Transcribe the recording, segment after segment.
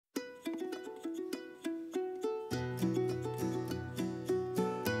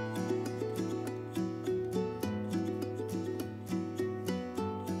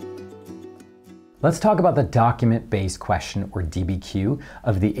Let's talk about the document-based question, or DBQ,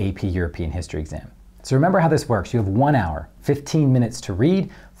 of the AP European History exam. So remember how this works. You have 1 hour, 15 minutes to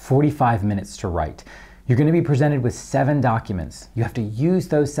read, 45 minutes to write. You're going to be presented with 7 documents. You have to use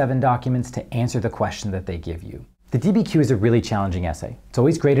those 7 documents to answer the question that they give you. The DBQ is a really challenging essay. It's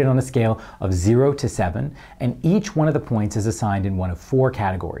always graded on a scale of 0 to 7, and each one of the points is assigned in one of 4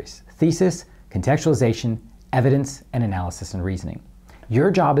 categories: thesis, contextualization, evidence, and analysis and reasoning. Your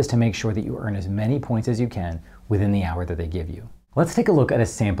job is to make sure that you earn as many points as you can within the hour that they give you. Let's take a look at a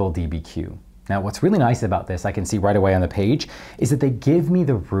sample DBQ. Now, what's really nice about this, I can see right away on the page, is that they give me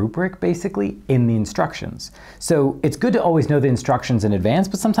the rubric basically in the instructions. So it's good to always know the instructions in advance,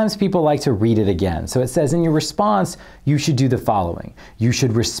 but sometimes people like to read it again. So it says in your response, you should do the following. You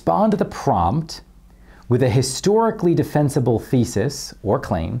should respond to the prompt with a historically defensible thesis or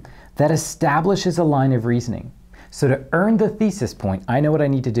claim that establishes a line of reasoning. So to earn the thesis point, I know what I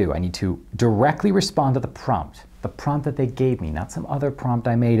need to do. I need to directly respond to the prompt that they gave me, not some other prompt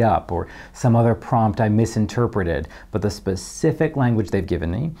I made up or some other prompt I misinterpreted, but the specific language they've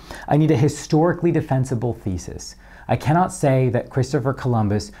given me. I need a historically defensible thesis. I cannot say that Christopher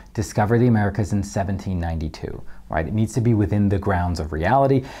Columbus discovered the Americas in 1792, right? It needs to be within the grounds of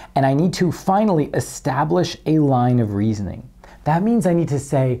reality, and I need to finally establish a line of reasoning. That means I need to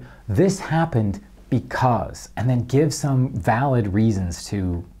say, this happened because, and then give some valid reasons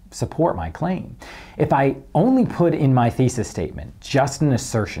to support my claim. If I only put in my thesis statement just an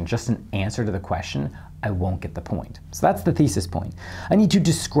assertion, just an answer to the question, I won't get the point. So that's the thesis point. I need to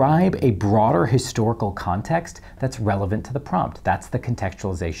describe a broader historical context that's relevant to the prompt. That's the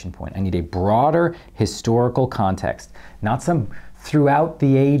contextualization point. I need a broader historical context, not some throughout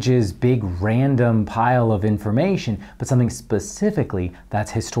the ages big random pile of information, but something specifically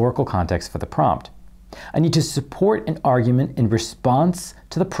that's historical context for the prompt. I need to support an argument in response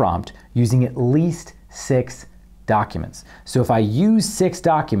to the prompt using at least 6 documents. So if I use 6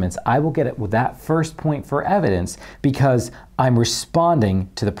 documents, I will get it with that first point for evidence because I'm responding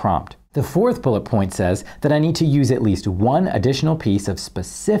to the prompt. The 4th bullet point says that I need to use at least 1 additional piece of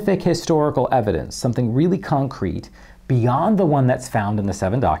specific historical evidence, something really concrete, beyond the one that's found in the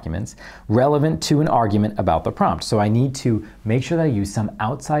 7 documents, relevant to an argument about the prompt. So I need to make sure that I use some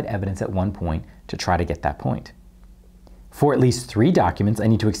outside evidence at one point to try to get that point. For at least 3 documents, I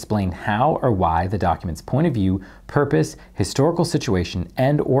need to explain how or why the document's point of view, purpose, historical situation,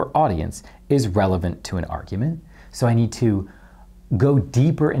 and/or audience is relevant to an argument. So I need to go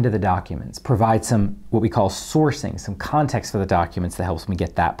deeper into the documents, provide some what we call sourcing, some context for the documents that helps me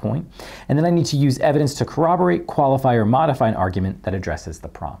get that point. And then I need to use evidence to corroborate, qualify, or modify an argument that addresses the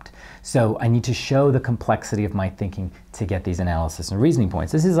prompt. So I need to show the complexity of my thinking to get these analysis and reasoning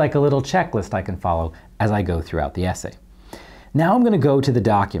points. This is like a little checklist I can follow as I go throughout the essay. Now I'm going to go to the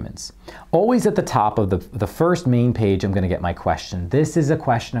documents. Always at the top of the first main page, I'm going to get my question. This is a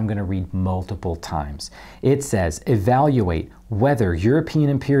question I'm going to read multiple times. It says, evaluate whether European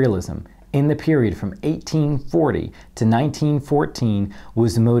imperialism in the period from 1840 to 1914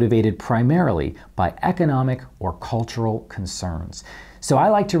 was motivated primarily by economic or cultural concerns. So I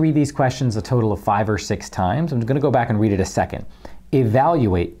like to read these questions a total of 5 or 6 times. I'm going to go back and read it a second.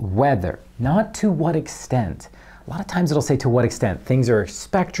 Evaluate whether, not to what extent. A lot of times it'll say to what extent. Things are a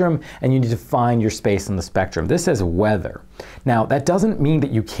spectrum and you need to find your space on the spectrum. This says whether. Now that doesn't mean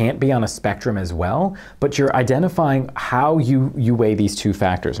that you can't be on a spectrum as well, but you're identifying how you weigh these 2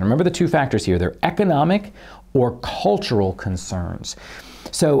 factors. And remember the 2 factors here, they're economic or cultural concerns.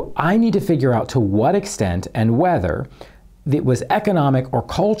 So I need to figure out to what extent and whether it was economic or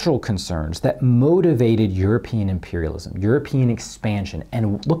cultural concerns that motivated European imperialism, European expansion.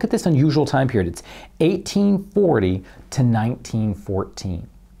 And look at this unusual time period. It's 1840 to 1914.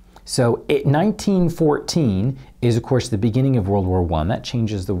 So 1914 is, of course, the beginning of World War I. That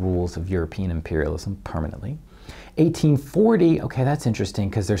changes the rules of European imperialism permanently. 1840, okay, that's interesting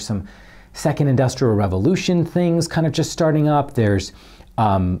because there's some Second Industrial Revolution things kind of just starting up. There's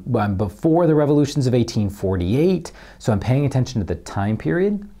before the revolutions of 1848, so I'm paying attention to the time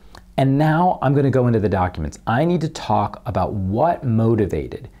period. And now I'm going to go into the documents. I need to talk about what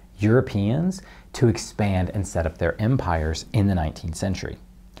motivated Europeans to expand and set up their empires in the 19th century.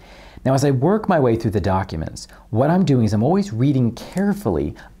 Now, as I work my way through the documents, what I'm doing is I'm always reading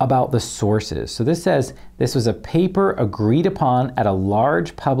carefully about the sources. So this says, this was a paper agreed upon at a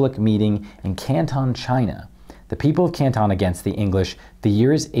large public meeting in Canton, China. The people of Canton against the English, the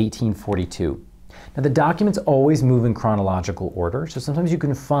year is 1842. Now the documents always move in chronological order, so sometimes you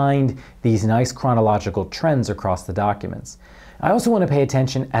can find these nice chronological trends across the documents. I also want to pay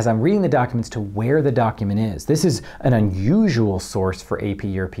attention as I'm reading the documents to where the document is. This is an unusual source for AP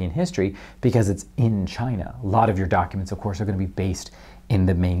European history because it's in China. A lot of your documents, of course, are going to be based in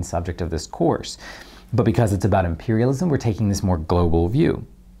the main subject of this course. But because it's about imperialism, we're taking this more global view.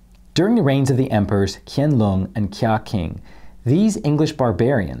 During the reigns of the emperors Qianlong and Qia King, these English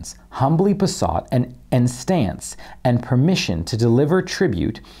barbarians humbly besought an enstance and permission to deliver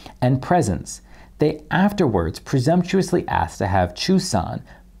tribute and presents. They afterwards presumptuously asked to have Chusan,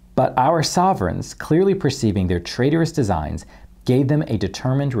 but our sovereigns, clearly perceiving their traitorous designs, gave them a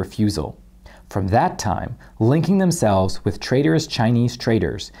determined refusal. From that time, linking themselves with traitorous Chinese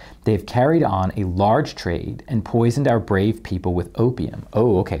traders, they have carried on a large trade and poisoned our brave people with opium.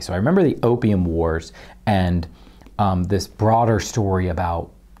 Oh, okay, so I remember the Opium Wars and this broader story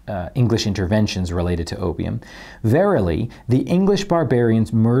about English interventions related to opium. Verily, the English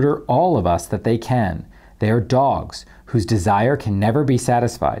barbarians murder all of us that they can. They are dogs, whose desire can never be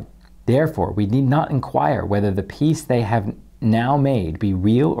satisfied. Therefore, we need not inquire whether the peace they have now made be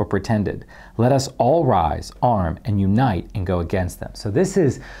real or pretended. Let us all rise, arm, and unite and go against them. So this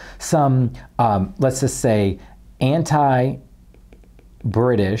is some, let's just say, anti-British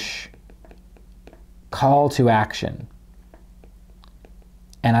call to action.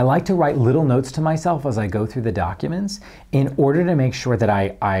 And I like to write little notes to myself as I go through the documents in order to make sure that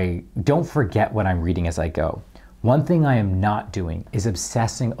I don't forget what I'm reading as I go. One thing I am not doing is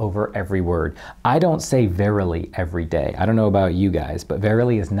obsessing over every word. I don't say verily every day. I don't know about you guys, but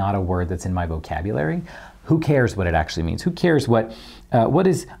verily is not a word that's in my vocabulary. Who cares what it actually means? Who cares what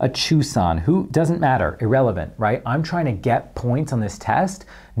is a chusan? Who doesn't matter, irrelevant, right? I'm trying to get points on this test,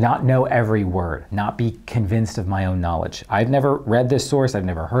 not know every word, not be convinced of my own knowledge. I've never read this source, I've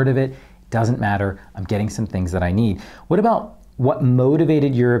never heard of it. Doesn't matter, I'm getting some things that I need. What about what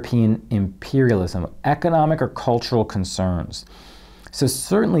motivated European imperialism? Economic or cultural concerns? So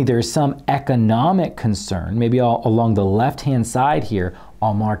certainly there's some economic concern, maybe along the left-hand side here,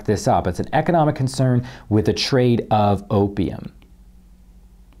 I'll mark this up. It's an economic concern with the trade of opium.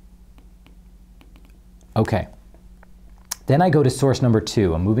 Okay. Then I go to source number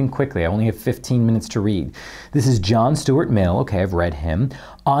 2. I'm moving quickly. I only have 15 minutes to read. This is John Stuart Mill. Okay, I've read him.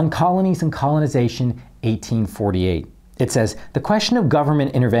 On Colonies and Colonization, 1848. It says, the question of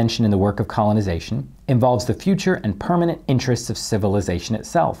government intervention in the work of colonization involves the future and permanent interests of civilization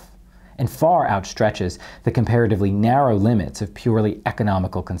itself, and far outstretches the comparatively narrow limits of purely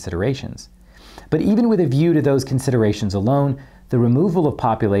economical considerations. But even with a view to those considerations alone, the removal of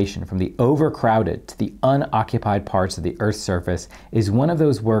population from the overcrowded to the unoccupied parts of the Earth's surface is one of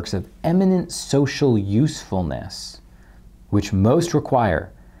those works of eminent social usefulness which most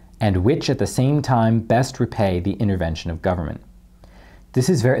require and which at the same time best repay the intervention of government. This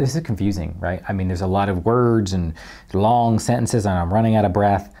is confusing, right? I mean, there's a lot of words and long sentences and I'm running out of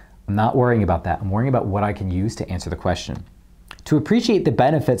breath. I'm not worrying about that. I'm worrying about what I can use to answer the question. To appreciate the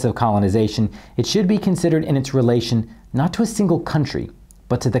benefits of colonization, it should be considered in its relation not to a single country,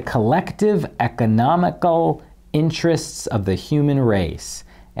 but to the collective economical interests of the human race.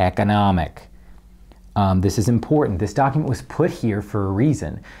 Economic. This is important. This document was put here for a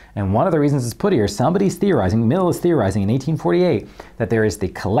reason. And one of the reasons it's put here, somebody's theorizing, Mill is theorizing in 1848, that there is the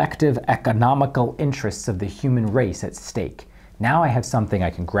collective economical interests of the human race at stake. Now I have something I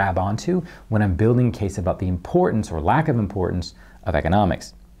can grab onto when I'm building a case about the importance or lack of importance of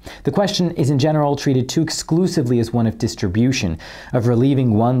economics. The question is in general treated too exclusively as one of distribution, of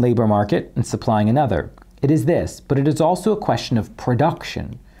relieving one labor market and supplying another. It is this, but it is also a question of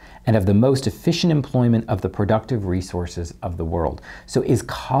production and of the most efficient employment of the productive resources of the world. So is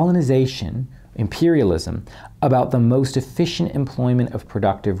colonization, imperialism, about the most efficient employment of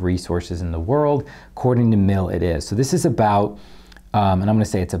productive resources in the world? According to Mill, it is. So this is about, and I'm going to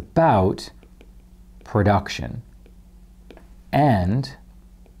say it's about production. And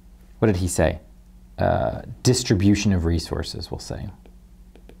what did he say? Distribution of resources, we'll say.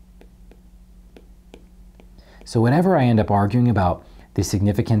 So whenever I end up arguing about the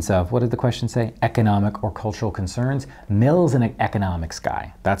significance of, what did the question say? Economic or cultural concerns, Mill's an economics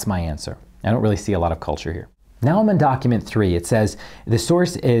guy. That's my answer. I don't really see a lot of culture here. Now I'm on document 3. It says, the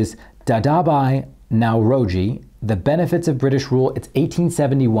source is Dadabai Nauroji, The Benefits of British Rule. It's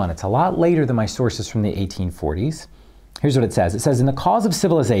 1871. It's a lot later than my sources from the 1840s. Here's what it says. It says, in the cause of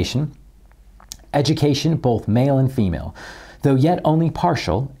civilization, education, both male and female, though yet only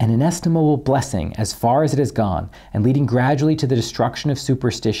partial, an inestimable blessing as far as it has gone, and leading gradually to the destruction of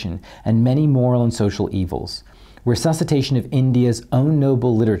superstition and many moral and social evils. Resuscitation of India's own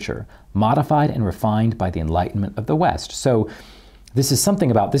noble literature, modified and refined by the Enlightenment of the West. So this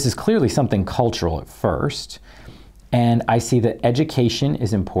is clearly something cultural at first. And I see that education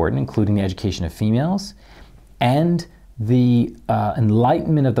is important, including the education of females, and the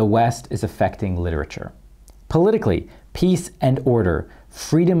Enlightenment of the West is affecting literature. Politically, peace and order,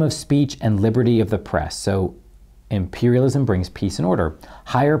 freedom of speech and liberty of the press. So imperialism brings peace and order,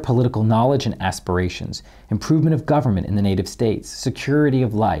 higher political knowledge and aspirations, improvement of government in the native states, security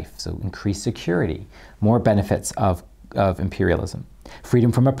of life, so increased security, more benefits of imperialism,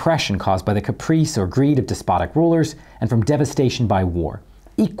 freedom from oppression caused by the caprice or greed of despotic rulers, and from devastation by war,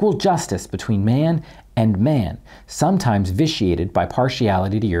 equal justice between man and man, sometimes vitiated by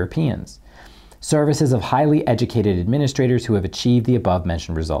partiality to Europeans, services of highly educated administrators who have achieved the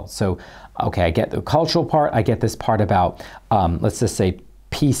above-mentioned results. So, okay, I get the cultural part, I get this part about, let's just say,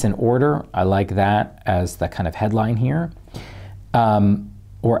 peace and order. I like that as the kind of headline here.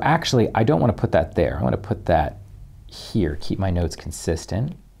 Or actually, I don't want to put that there. I want to put that here, keep my notes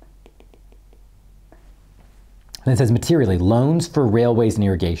consistent. And it says materially, loans for railways and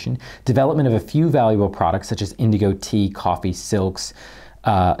irrigation, development of a few valuable products such as indigo, tea, coffee, silk,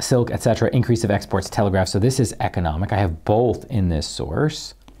 etc., increase of exports, telegraph. So this is economic. I have both in this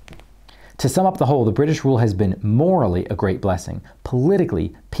source. To sum up the whole, the British rule has been morally a great blessing.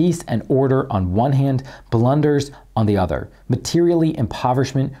 Politically, peace and order on one hand, blunders on the other. Materially,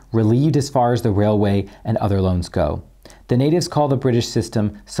 impoverishment relieved as far as the railway and other loans go. The natives call the British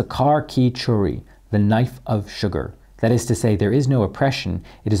system sakar ki churi, the knife of sugar. That is to say, there is no oppression,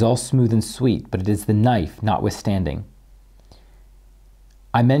 it is all smooth and sweet, but it is the knife notwithstanding.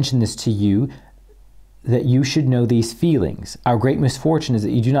 I mention this to you that you should know these feelings. Our great misfortune is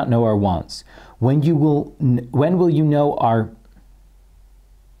that you do not know our wants. When you will know our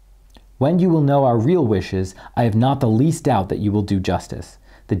real wishes, I have not the least doubt that you will do justice.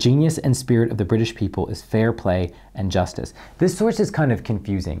 The genius and spirit of the British people is fair play and justice. This source is kind of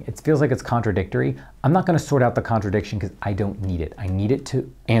confusing. It feels like it's contradictory. I'm not going to sort out the contradiction because I don't need it. I need it to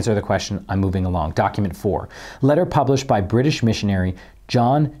answer the question. I'm moving along. Document 4. Letter published by British missionary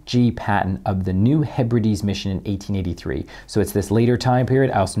John G. Paton of the New Hebrides Mission in 1883. So it's this later time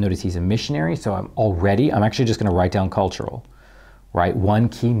period. I also notice he's a missionary, so I'm actually just going to write down cultural. Right? One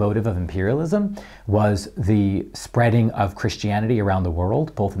key motive of imperialism was the spreading of Christianity around the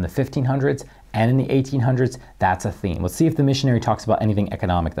world, both in the 1500s and in the 1800s. That's a theme. Let's see if the missionary talks about anything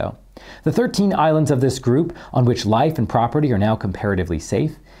economic, though. The 13 islands of this group, on which life and property are now comparatively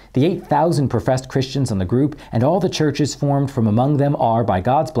safe, the 8,000 professed Christians on the group, and all the churches formed from among them are, by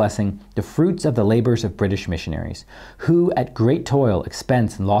God's blessing, the fruits of the labors of British missionaries, who, at great toil,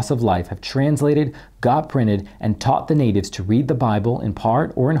 expense, and loss of life, have translated, got printed, and taught the natives to read the Bible in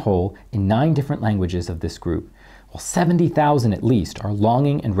part or in whole in 9 different languages of this group, while 70,000 at least are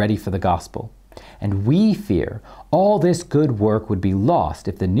longing and ready for the gospel. And we fear all this good work would be lost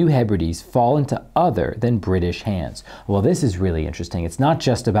if the New Hebrides fall into other than British hands. Well, this is really interesting. It's not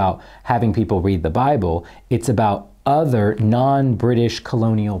just about having people read the Bible, it's about other non-British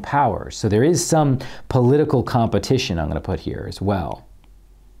colonial powers. So there is some political competition I'm going to put here as well.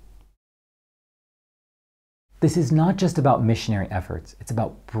 This is not just about missionary efforts, it's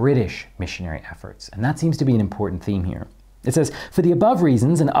about British missionary efforts. And that seems to be an important theme here. It says, for the above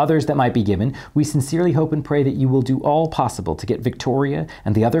reasons and others that might be given, we sincerely hope and pray that you will do all possible to get Victoria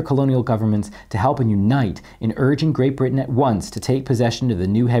and the other colonial governments to help and unite in urging Great Britain at once to take possession of the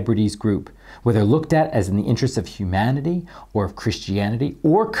New Hebrides group, whether looked at as in the interests of humanity or of Christianity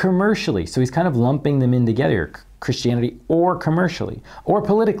or commercially. So he's kind of lumping them in together, Christianity or commercially or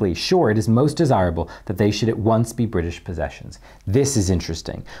politically. Sure, it is most desirable that they should at once be British possessions. This is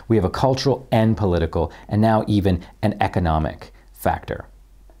interesting. We have a cultural and political and now even an economic factor.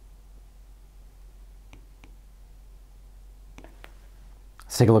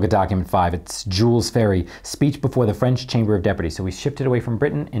 Let's take a look at document 5. It's Jules Ferry, speech before the French Chamber of Deputies. So we shifted away from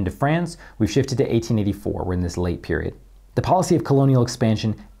Britain into France. We've shifted to 1884. We're in this late period. The policy of colonial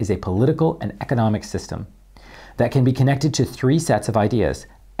expansion is a political and economic system that can be connected to 3 sets of ideas: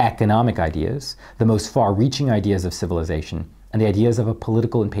 economic ideas, the most far-reaching ideas of civilization, and the ideas of a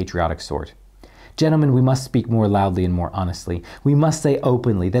political and patriotic sort. Gentlemen, we must speak more loudly and more honestly. We must say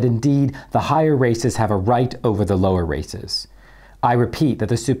openly that indeed the higher races have a right over the lower races. I repeat that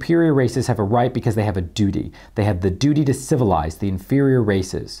the superior races have a right because they have a duty. They have the duty to civilize the inferior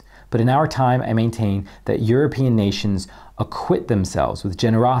races. But in our time, I maintain that European nations acquit themselves with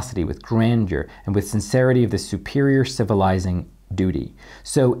generosity, with grandeur, and with sincerity of the superior civilizing duty.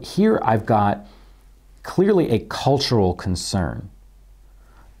 So here I've got clearly a cultural concern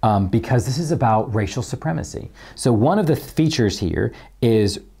because this is about racial supremacy. So one of the features here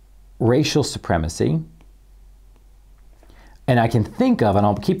is racial supremacy. And I can think of, and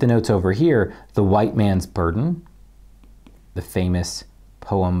I'll keep the notes over here, The White Man's Burden, the famous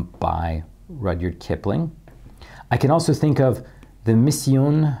poem by Rudyard Kipling. I can also think of the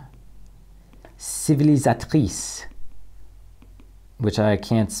Mission Civilisatrice, which I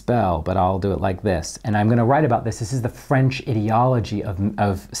can't spell, but I'll do it like this. And I'm going to write about this. This is the French ideology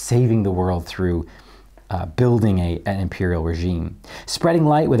of saving the world through building an imperial regime. Spreading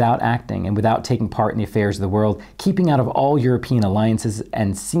light without acting and without taking part in the affairs of the world, keeping out of all European alliances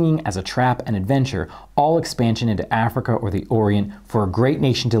and seeing as a trap and adventure all expansion into Africa or the Orient. For a great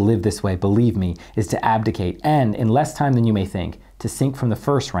nation to live this way, believe me, is to abdicate and, in less time than you may think, to sink from the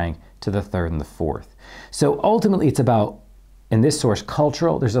first rank to the third and the fourth. So ultimately it's about, in this source,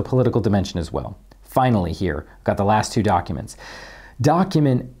 cultural. There's a political dimension as well. Finally here, I've got the last two documents.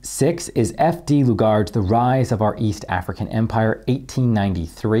 Document 6 is F.D. Lugard's The Rise of Our East African Empire,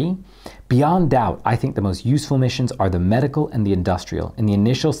 1893. Beyond doubt, I think the most useful missions are the medical and the industrial in the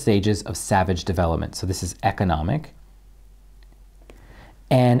initial stages of savage development. So this is economic.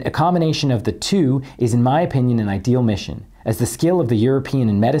 And a combination of the two is, in my opinion, an ideal mission. As the skill of the European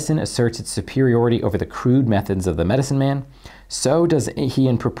in medicine asserts its superiority over the crude methods of the medicine man, so does he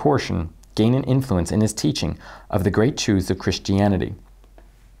in proportion gain an influence in his teaching of the great truths of Christianity.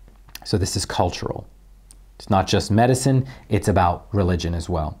 So this is cultural. It's not just medicine, it's about religion as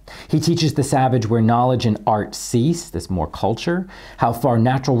well. He teaches the savage where knowledge and art cease, this more culture, how far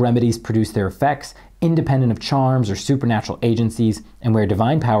natural remedies produce their effects, independent of charms or supernatural agencies, and where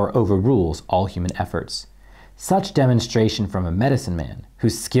divine power overrules all human efforts. Such demonstration from a medicine man,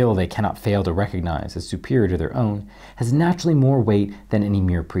 whose skill they cannot fail to recognize as superior to their own, has naturally more weight than any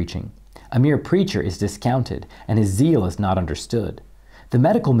mere preaching. A mere preacher is discounted, and his zeal is not understood. The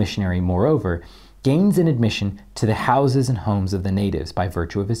medical missionary, moreover, gains an admission to the houses and homes of the natives by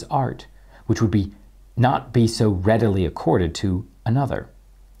virtue of his art, which would not be so readily accorded to another.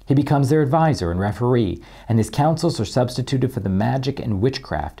 He becomes their advisor and referee, and his counsels are substituted for the magic and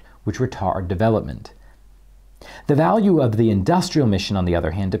witchcraft which retard development. The value of the industrial mission, on the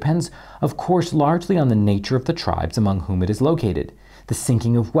other hand, depends, of course, largely on the nature of the tribes among whom it is located. The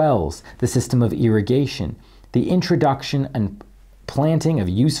sinking of wells, the system of irrigation, the introduction and planting of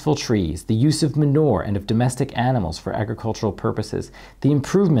useful trees, the use of manure and of domestic animals for agricultural purposes, the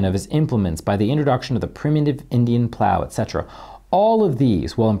improvement of his implements by the introduction of the primitive Indian plow, etc. All of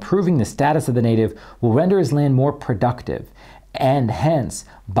these, while improving the status of the native, will render his land more productive, and hence,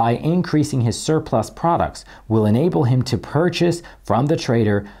 by increasing his surplus products, will enable him to purchase from the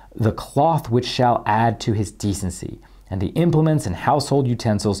trader the cloth which shall add to his decency, and the implements and household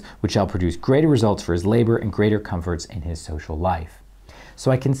utensils which shall produce greater results for his labor and greater comforts in his social life. So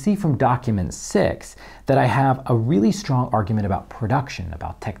I can see from document 6 that I have a really strong argument about production,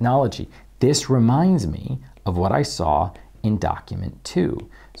 about technology. This reminds me of what I saw in document 2.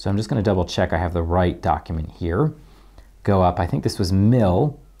 So I'm just going to double check I have the right document here. Go up, I think this was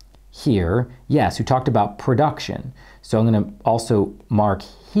Mill here, yes, who talked about production. So I'm going to also mark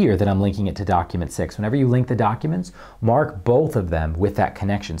here that I'm linking it to document 6. Whenever you link the documents, mark both of them with that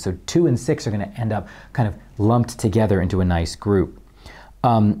connection. So 2 and 6 are going to end up kind of lumped together into a nice group.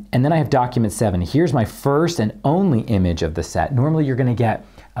 And then I have document 7. Here's my first and only image of the set. Normally you're going to get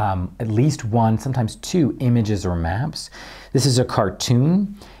at least one, sometimes two images or maps. This is a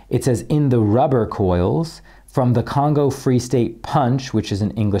cartoon. It says, "In the rubber coils," from the Congo Free State Punch, which is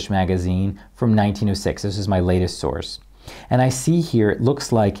an English magazine from 1906. This is my latest source. And I see here, it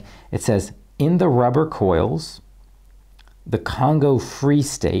looks like it says, "In the rubber coils, the Congo Free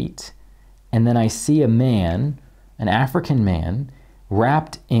State," and then I see a man, an African man,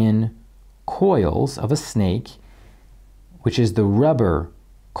 wrapped in coils of a snake, which is the rubber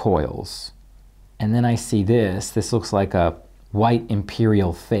coils. And then I see this looks like a white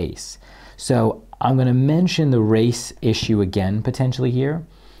imperial face. So I'm going to mention the race issue again potentially here.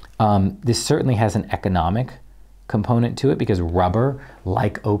 This certainly has an economic component to it because rubber,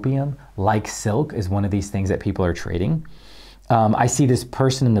 like opium, like silk, is one of these things that people are trading. I see this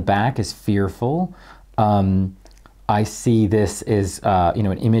person in the back is fearful. I see this is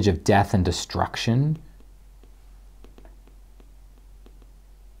an image of death and destruction.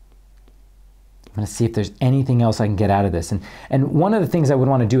 I'm going to see if there's anything else I can get out of this. And one of the things I would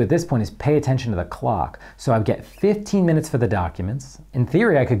want to do at this point is pay attention to the clock. So I get 15 minutes for the documents. In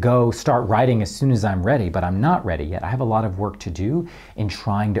theory, I could go start writing as soon as I'm ready, but I'm not ready yet. I have a lot of work to do in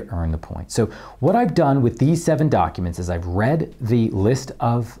trying to earn the point. So what I've done with these 7 documents is I've read the list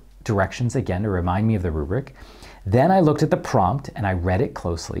of directions again to remind me of the rubric. Then I looked at the prompt and I read it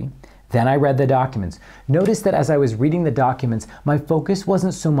closely. Then I read the documents. Notice that as I was reading the documents, my focus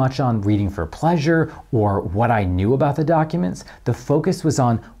wasn't so much on reading for pleasure or what I knew about the documents. The focus was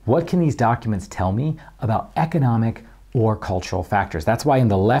on what can these documents tell me about economic or cultural factors. That's why in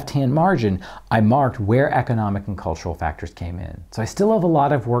the left-hand margin, I marked where economic and cultural factors came in. So I still have a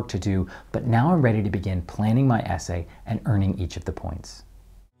lot of work to do, but now I'm ready to begin planning my essay and earning each of the points.